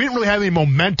was. Like, we didn't really have any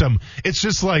momentum. It's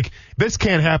just like, this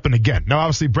can't happen again. Now,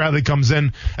 obviously, Bradley comes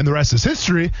in, and the rest is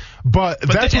history, but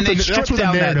that's what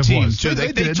the narrative was. So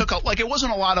they took it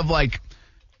wasn't a lot of, like,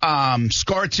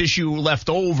 scar tissue left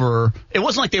over. It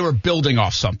wasn't like they were building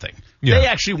off something. Yeah. They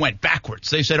actually went backwards.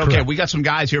 They said, okay, we got some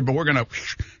guys here, but we're going to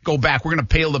go back. We're going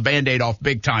to peel the Band-Aid off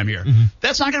big time here.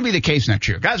 That's not going to be the case next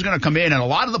year. Guys are going to come in, and a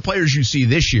lot of the players you see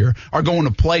this year are going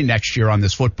to play next year on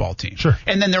this football team. Sure.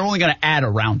 And then they're only going to add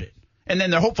around it. And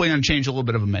then they're hopefully going to change a little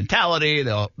bit of a mentality.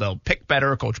 They'll pick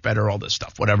better, coach better, all this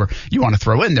stuff, whatever you want to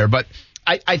throw in there. But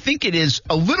I think it is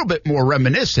a little bit more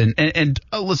reminiscent. And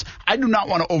listen, I do not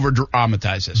want to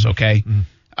over-dramatize this, okay?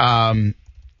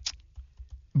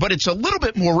 But it's a little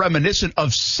bit more reminiscent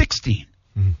of 16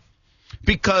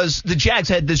 because the Jags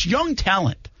had this young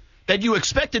talent that you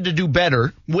expected to do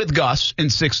better with Gus in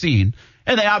 16,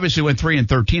 and they obviously went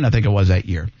 3-13, I think it was that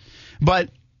year. But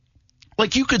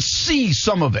like you could see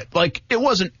some of it. Like it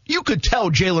wasn't. You could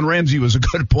tell Jalen Ramsey was a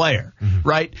good player,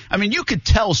 right? I mean, you could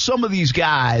tell some of these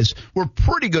guys were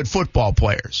pretty good football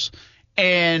players,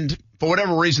 and for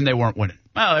whatever reason they weren't winning.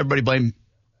 Well, everybody blamed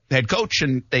head coach,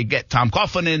 and they get Tom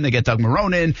Coughlin in, they get Doug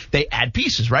Marrone in, they add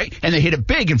pieces, right? And they hit it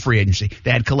big in free agency.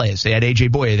 They had Calais, they had A.J.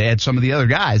 Boye, they had some of the other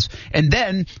guys. And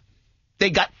then they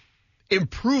got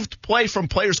improved play from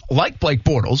players like Blake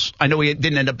Bortles. I know he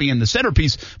didn't end up being the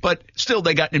centerpiece, but still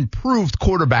they got improved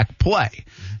quarterback play.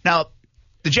 Now,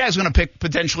 the Jags are going to pick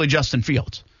potentially Justin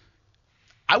Fields.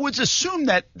 I would assume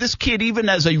that this kid, even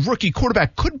as a rookie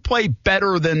quarterback, could play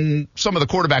better than some of the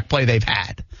quarterback play they've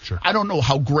had. Sure. I don't know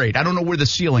how great. I don't know where the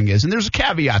ceiling is. And there's a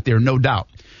caveat there, no doubt.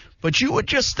 But you would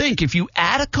just think if you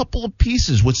add a couple of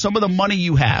pieces with some of the money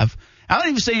you have, I don't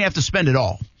even say you have to spend it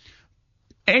all,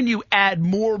 and you add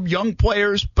more young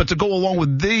players, but to go along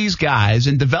with these guys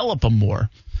and develop them more,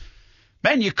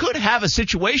 man, you could have a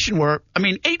situation where,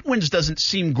 8 wins doesn't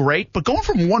seem great, but going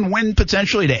from 1 win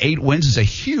potentially to 8 wins is a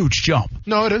huge jump.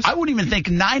 No, it is. I wouldn't even think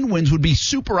 9 wins would be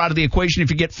super out of the equation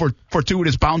if you get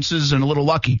fortuitous bounces and a little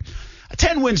lucky.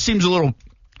 10 wins seems a little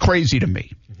crazy to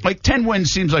me. Like 10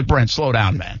 wins seems like, Brent, slow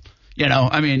down, man.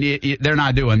 They're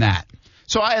not doing that.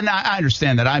 So I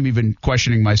understand that. I'm even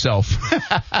questioning myself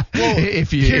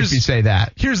if you say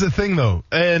that. Here's the thing, though,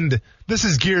 and this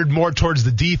is geared more towards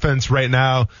the defense right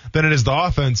now than it is the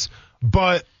offense.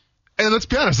 But and let's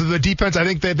be honest, the defense, I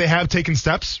think they have taken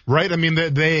steps, right? I mean,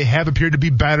 they have appeared to be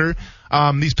better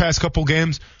these past couple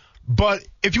games. But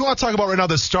if you want to talk about right now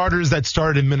the starters that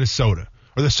started in Minnesota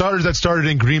or the starters that started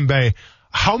in Green Bay,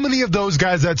 how many of those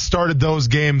guys that started those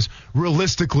games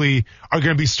realistically are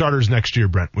going to be starters next year,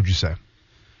 Brent, would you say?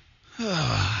 You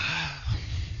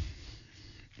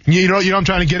know what I'm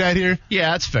trying to get at here?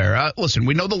 Yeah, that's fair. Listen,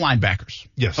 we know the linebackers.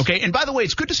 Yes. Okay, and by the way,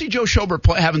 it's good to see Joe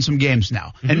Schobert having some games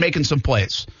now and making some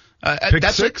plays.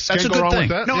 That's a good thing.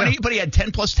 No, yeah. But he had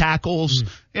 10-plus tackles.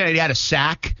 Yeah, he had a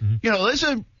sack.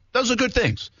 Those are good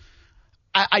things.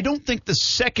 I don't think the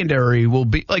secondary will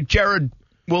be like Jared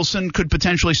Wilson could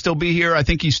potentially still be here. I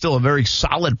think he's still a very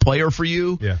solid player for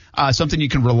you. Yeah. Something you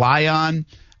can rely on.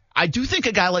 I do think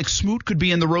a guy like Smoot could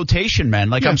be in the rotation, man.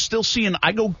 Like, I'm still seeing –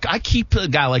 I keep a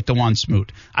guy like DeJuan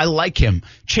Smoot. I like him.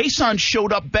 Chason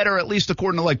showed up better, at least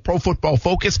according to, Pro Football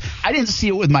Focus. I didn't see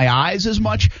it with my eyes as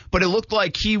much, but it looked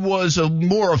like he was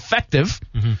more effective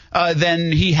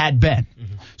than he had been.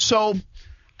 So –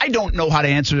 I don't know how to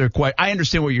answer their question. I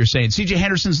understand what you're saying. C.J.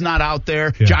 Henderson's not out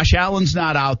there. Yeah. Josh Allen's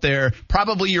not out there.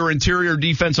 Probably your interior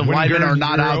defensive linemen are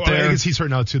not out there. I guess he's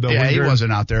hurt now, too, though. Yeah, he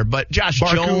wasn't out there. But Josh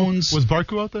Jones. Was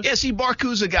Barku out there? Yeah, see,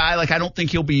 Barku's a guy, I don't think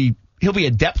he'll be a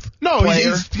depth player. No,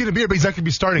 he's going to be here, but he's not going to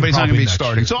be starting. But he's not going to be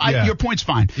starting. So your point's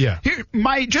fine. Yeah. Here,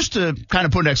 just to kind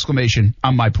of put an exclamation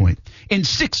on my point. In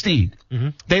 16,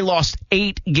 they lost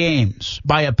 8 games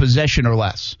by a possession or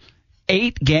less.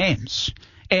 8 games.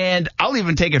 And I'll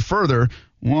even take it further.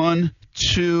 1,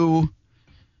 2,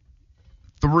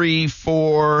 3,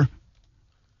 4,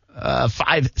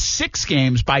 5, 6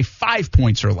 games by 5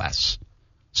 points or less.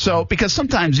 So, because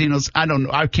sometimes, I don't know,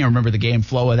 I can't remember the game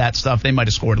flow of that stuff. They might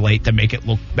have scored late to make it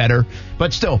look better.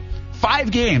 But still,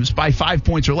 5 games by 5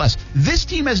 points or less. This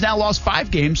team has now lost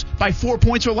 5 games by 4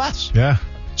 points or less. Yeah.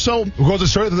 So we'll go to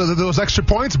show those extra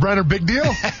points, Brent, are big deal.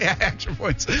 Yeah, extra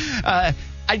points.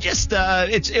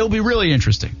 It'll be really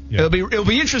interesting. Yeah. It'll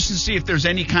be interesting to see if there's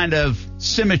any kind of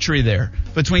symmetry there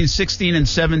between 16 and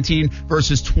 17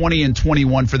 versus 20 and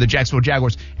 21 for the Jacksonville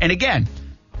Jaguars. And again,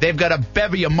 they've got a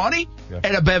bevy of money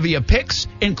and a bevy of picks,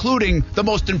 including the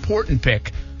most important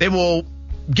pick. They will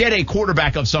get a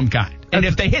quarterback of some kind. And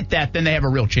if they hit that, then they have a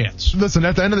real chance. Listen,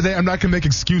 at the end of the day, I'm not going to make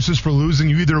excuses for losing.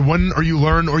 You either win or you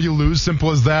learn or you lose.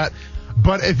 Simple as that.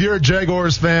 But if you're a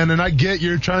Jaguars fan, and I get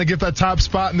you're trying to get that top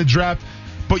spot in the draft,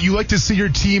 but you like to see your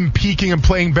team peaking and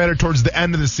playing better towards the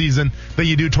end of the season than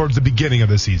you do towards the beginning of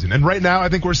the season. And right now, I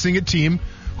think we're seeing a team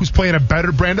who's playing a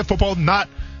better brand of football, not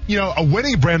a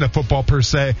winning brand of football per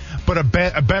se, but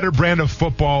a better brand of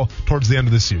football towards the end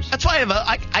of the season. That's why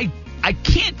I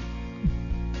can't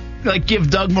give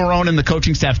Doug Marrone and the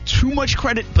coaching staff too much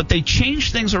credit, but they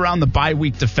changed things around the bye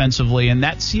week defensively, and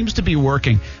that seems to be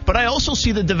working. But I also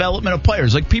see the development of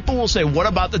players. Like, people will say, what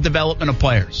about the development of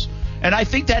players? And I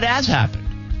think that has happened.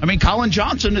 I mean, Colin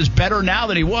Johnson is better now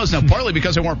than he was. Now, partly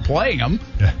because they weren't playing him.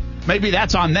 Yeah. Maybe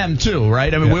that's on them, too,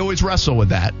 right? I mean, we always wrestle with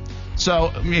that. So,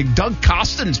 I mean, Doug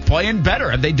Costin's playing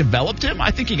better. Have they developed him?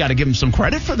 I think you got to give him some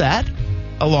credit for that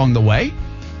along the way.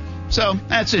 So,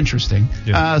 that's interesting.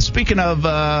 Yeah. Speaking of,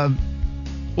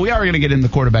 we are going to get in the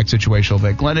quarterback situation a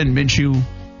little bit. Glennon, Minshew,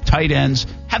 tight ends.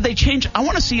 Have they changed? I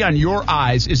want to see on your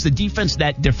eyes, is the defense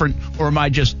that different, or am I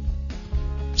just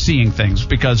seeing things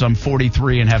because I'm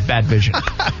 43 and have bad vision?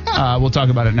 We'll talk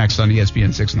about it next on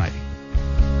ESPN 690.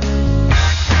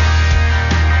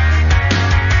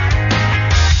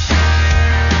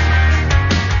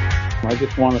 I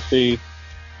just want to see,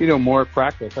 more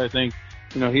practice. I think,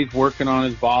 he's working on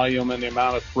his volume and the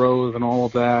amount of throws and all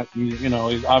of that.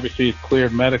 He's obviously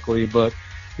cleared medically, but,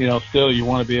 still you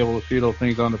want to be able to see those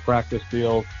things on the practice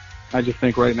field. I just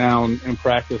think right now in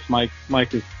practice, Mike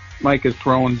is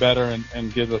throwing better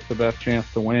and gives us the best chance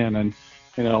to win. And,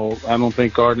 I don't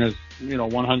think Gardner's,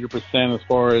 100% as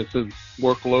far as his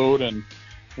workload. And,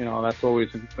 that's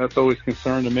always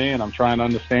concern to me, and I'm trying to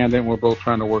understand it, and we're both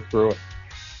trying to work through it.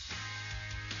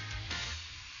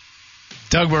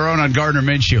 Doug Marrone on Gardner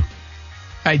Minshew.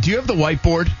 Hey, do you have the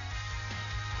whiteboard?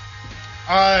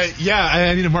 Yeah,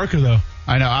 I need a marker, though.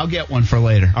 I know. I'll get one for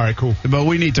later. All right, cool. But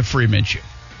we need to free Minshew.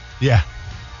 Yeah.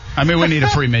 I mean, we need a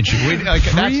free Minshew.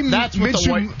 That's what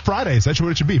Minshew Fridays. That's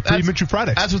what it should be. Free Minshew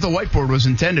Fridays. That's what the whiteboard was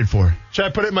intended for. Should I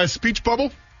put it in my speech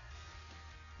bubble?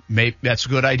 Maybe that's a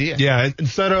good idea. Yeah,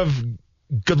 instead of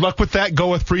good luck with that,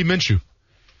 go with free Minshew.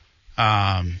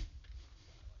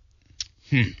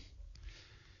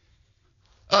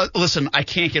 Listen, I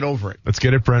can't get over it. Let's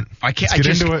get it, Brent. I can't.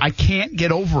 Into it. I can't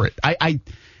get over it.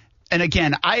 And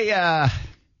again, I'm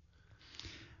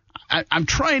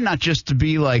trying not just to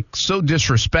be like so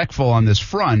disrespectful on this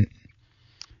front.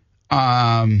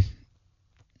 But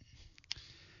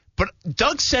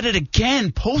Doug said it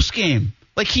again post game.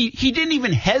 Like he didn't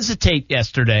even hesitate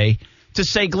yesterday to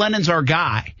say Glennon's our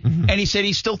guy. Mm-hmm. And he said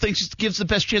he still thinks it gives the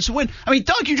best chance to win. I mean,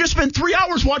 Doug, you just spent 3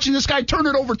 hours watching this guy turn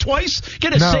it over twice,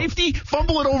 get a safety,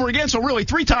 fumble it over again, so really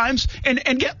 3 times, and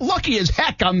get lucky as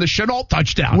heck on the Chenault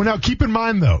touchdown. Well, now, keep in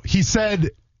mind, though, he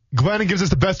said Glennon gives us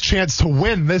the best chance to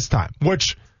win this time,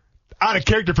 which out of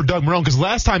character for Doug Marrone, because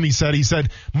last time he said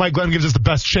Mike Glennon gives us the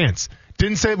best chance.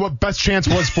 Didn't say what best chance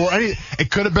was for any. It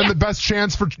could have been the best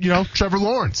chance for, Trevor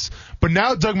Lawrence. But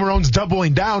now Doug Marrone's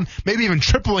doubling down, maybe even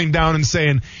tripling down and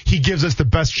saying he gives us the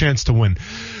best chance to win.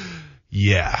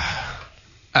 Yeah.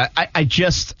 I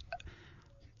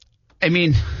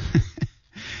mean,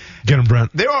 get him,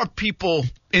 Brent. There are people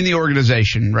in the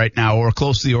organization right now or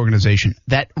close to the organization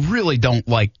that really don't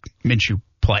like Minshew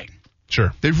playing.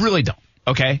 Sure. They really don't.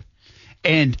 Okay.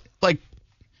 And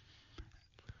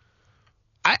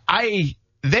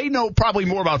they know probably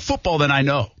more about football than I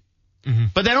know. Mm-hmm.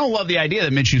 But they don't love the idea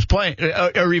that Minshew's playing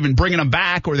or even bringing him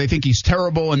back, or they think he's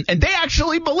terrible. And they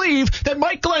actually believe that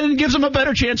Mike Glennon gives them a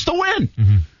better chance to win.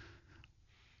 Mm-hmm.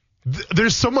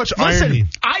 There's so much irony.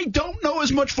 I don't know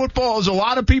as much football as a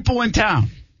lot of people in town.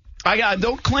 I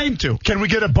don't claim to. Can we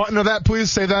get a button of that,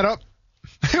 please? Say that up.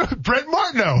 Brent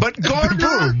Martineau. But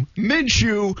Gardner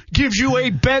Minshew gives you a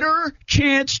better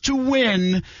chance to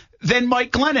win than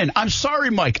Mike Glennon. I'm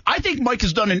sorry, Mike. I think Mike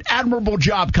has done an admirable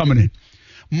job coming in.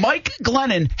 Mike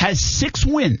Glennon has 6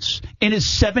 wins in his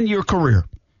 7-year career.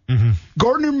 Mm-hmm.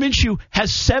 Gardner Minshew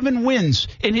has 7 wins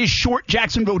in his short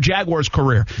Jacksonville Jaguars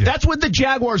career. Yeah. That's with the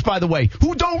Jaguars, by the way,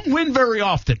 who don't win very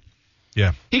often.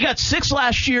 Yeah. He got 6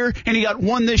 last year, and he got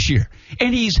 1 this year.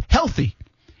 And he's healthy.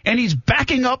 And he's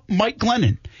backing up Mike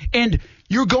Glennon. And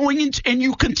you're going into, and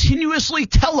you continuously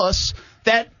tell us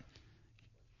that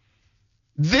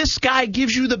this guy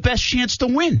gives you the best chance to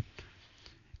win.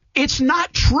 It's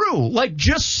not true. Like,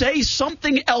 just say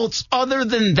something else other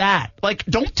than that. Like,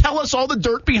 don't tell us all the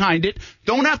dirt behind it.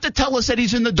 Don't have to tell us that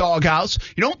he's in the doghouse.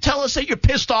 You don't tell us that you're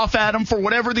pissed off at him for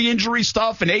whatever the injury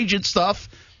stuff and agent stuff.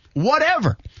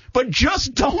 Whatever. But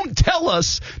just don't tell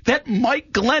us that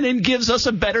Mike Glennon gives us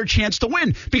a better chance to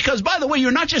win. Because, by the way,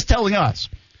 you're not just telling us.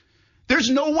 There's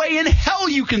no way in hell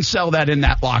you can sell that in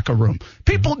that locker room.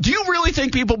 People, do you really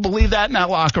think people believe that in that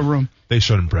locker room? They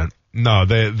shouldn't, Brent. No,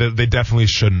 they definitely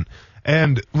shouldn't.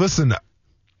 And listen,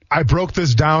 I broke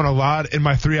this down a lot in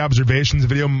my 3 observations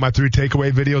video, my 3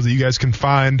 takeaway videos that you guys can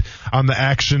find on the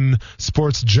Action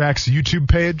Sports Jacks YouTube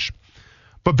page.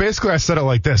 But basically I said it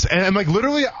like this. And like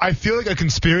literally I feel like a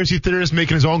conspiracy theorist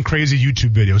making his own crazy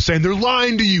YouTube video saying they're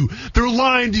lying to you. They're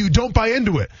lying to you. Don't buy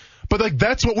into it. But, like,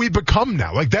 that's what we've become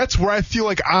now. Like, that's where I feel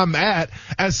like I'm at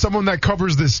as someone that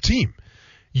covers this team.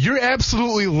 You're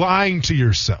absolutely lying to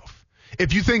yourself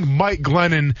if you think Mike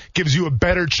Glennon gives you a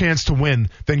better chance to win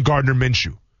than Gardner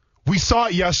Minshew. We saw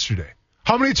it yesterday.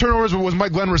 How many turnovers was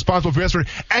Mike Glennon responsible for yesterday?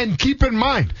 And keep in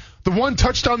mind, the one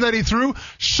touchdown that he threw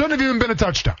shouldn't have even been a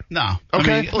touchdown. No.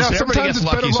 Okay? I mean, listen, sometimes it's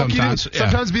better lucky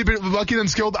sometimes be a bit lucky than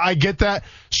skilled. I get that.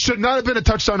 Should not have been a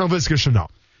touchdown on Laviska Shenault.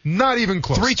 Not even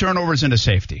close. 3 turnovers and a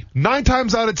safety. 9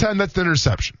 times out of 10, that's the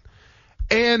interception.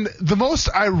 And the most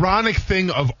ironic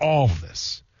thing of all of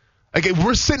this, like,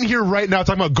 we're sitting here right now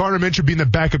talking about Gardner Minshew being the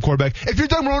backup quarterback. If you're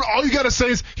Doug Marrone, all you got to say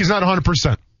is he's not 100%.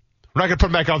 We're not going to put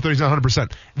him back out there. He's not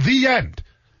 100%. The end.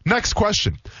 Next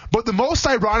question. But the most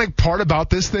ironic part about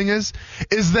this thing is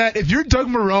that if you're Doug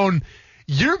Marrone,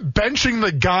 you're benching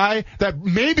the guy that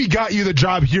maybe got you the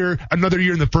job here another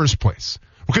year in the first place.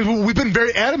 Because we've been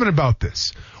very adamant about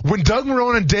this. When Doug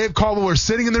Marrone and Dave Caldwell were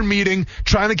sitting in their meeting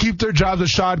trying to keep their jobs with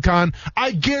Shad Khan,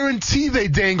 I guarantee they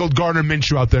dangled Gardner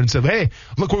Minshew out there and said, hey,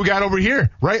 look what we got over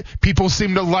here, right? People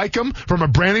seem to like him. From a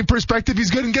branding perspective,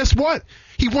 he's good. And guess what?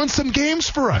 He won some games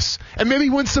for us. And maybe he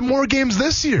wins some more games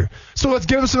this year. So let's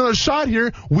give us another shot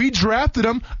here. We drafted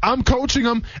him. I'm coaching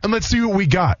him. And let's see what we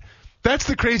got. That's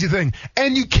the crazy thing.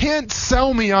 And you can't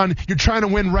sell me on you're trying to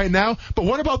win right now. But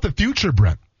what about the future,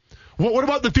 Brent? What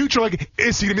about the future? Like,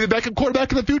 is he going to be the backup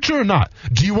quarterback in the future or not?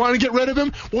 Do you want to get rid of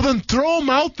him? Well, then throw him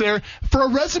out there for a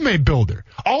resume builder.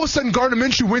 All of a sudden, Gardner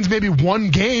Minshew wins maybe 1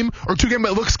 game or 2 games,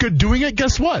 but looks good doing it.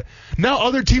 Guess what? Now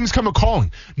other teams come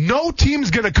a-calling. No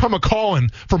team's going to come a-calling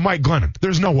for Mike Glennon.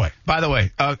 There's no way. By the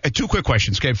way, 2 quick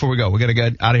questions, okay, before we go. We're going to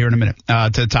get out of here in a minute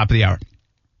to the top of the hour.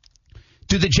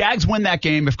 Do the Jags win that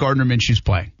game if Gardner Minshew's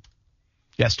playing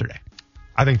yesterday?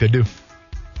 I think they do.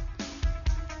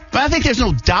 But I think there's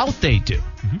no doubt they do.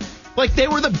 Mm-hmm. Like, they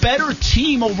were the better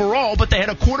team overall, but they had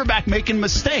a quarterback making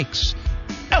mistakes.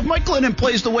 Now, if Mike Glennon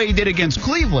plays the way he did against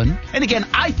Cleveland, and again,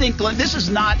 I think this is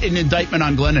not an indictment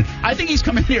on Glennon. I think he's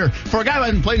come in here for a guy who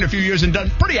hasn't played in a few years and done a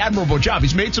pretty admirable job.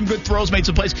 He's made some good throws, made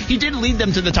some plays. He did lead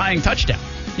them to the tying touchdown,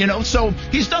 so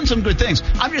he's done some good things.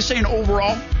 I'm just saying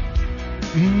overall,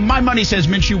 my money says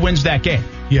Minshew wins that game.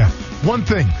 Yeah. One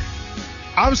thing.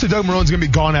 Obviously, Doug Marrone's going to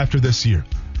be gone after this year.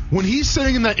 When he's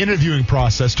sitting in that interviewing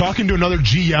process, talking to another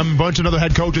GM, a bunch of other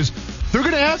head coaches, they're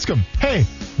going to ask him, hey,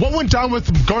 what went down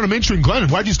with Gardner Minshew and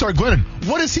Glennon? Why'd you start Glennon?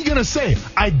 What is he going to say?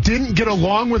 I didn't get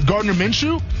along with Gardner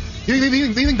Minshew?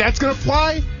 You think that's going to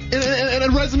fly in a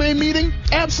resume meeting?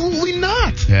 Absolutely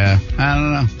not. Yeah,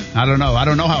 I don't know. I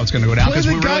don't know how it's going to go down because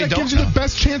we really don't know. Play the guy that gives you the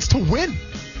best chance to win.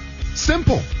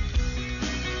 Simple.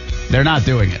 They're not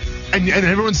doing it. And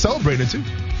everyone's celebrating it, too.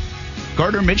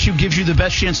 Gardner Minshew gives you the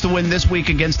best chance to win this week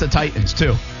against the Titans,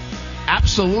 too.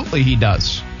 Absolutely he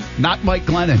does. Not Mike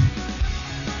Glennon.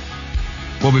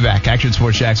 We'll be back. Action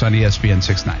Sports Jax on ESPN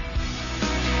 690.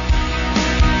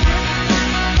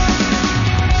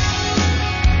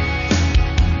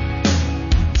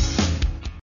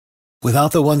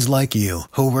 Without the ones like you,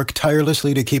 who work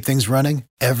tirelessly to keep things running,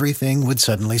 everything would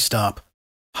suddenly stop.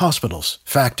 Hospitals,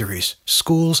 factories,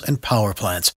 schools, and power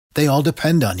plants, they all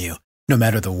depend on you. No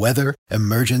matter the weather,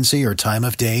 emergency, or time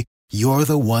of day, you're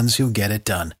the ones who get it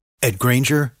done. At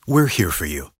Grainger, we're here for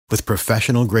you with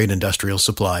professional-grade industrial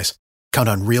supplies. Count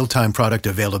on real-time product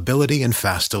availability and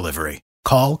fast delivery.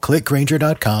 Call, click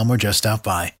Grainger.com, or just stop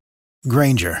by.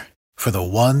 Grainger, for the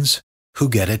ones who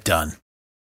get it done.